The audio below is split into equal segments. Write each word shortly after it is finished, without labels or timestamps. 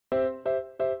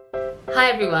Hi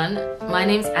everyone, my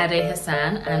name's Ade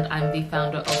Hassan and I'm the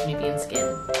founder of Nubian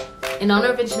Skin. In honour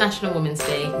of International Women's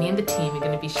Day, me and the team are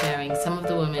going to be sharing some of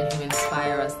the women who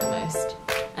inspire us the most.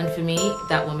 And for me,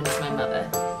 that woman is my mother.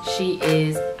 She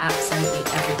is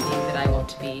absolutely everything that I want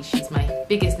to be. She's my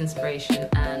biggest inspiration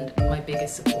and my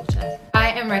biggest supporter. I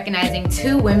am recognizing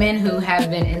two women who have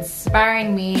been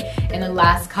inspiring me in the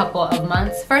last couple of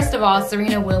months. First of all,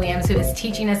 Serena Williams, who is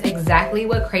teaching us exactly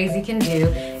what crazy can do.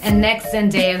 And next,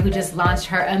 Zendaya, who just launched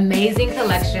her amazing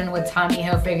collection with Tommy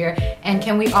Hilfiger. And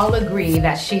can we all agree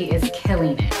that she is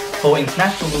killing it? For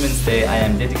International Women's Day, I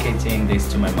am dedicating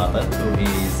this to my mother, who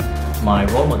is my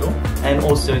role model, and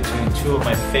also to two of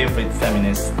my favorite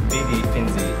feminists, Bibi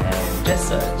Finzi and Jess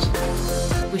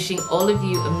Serge. Wishing all of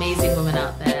you amazing women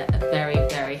out there a very,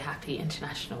 very happy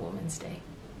International Women's Day.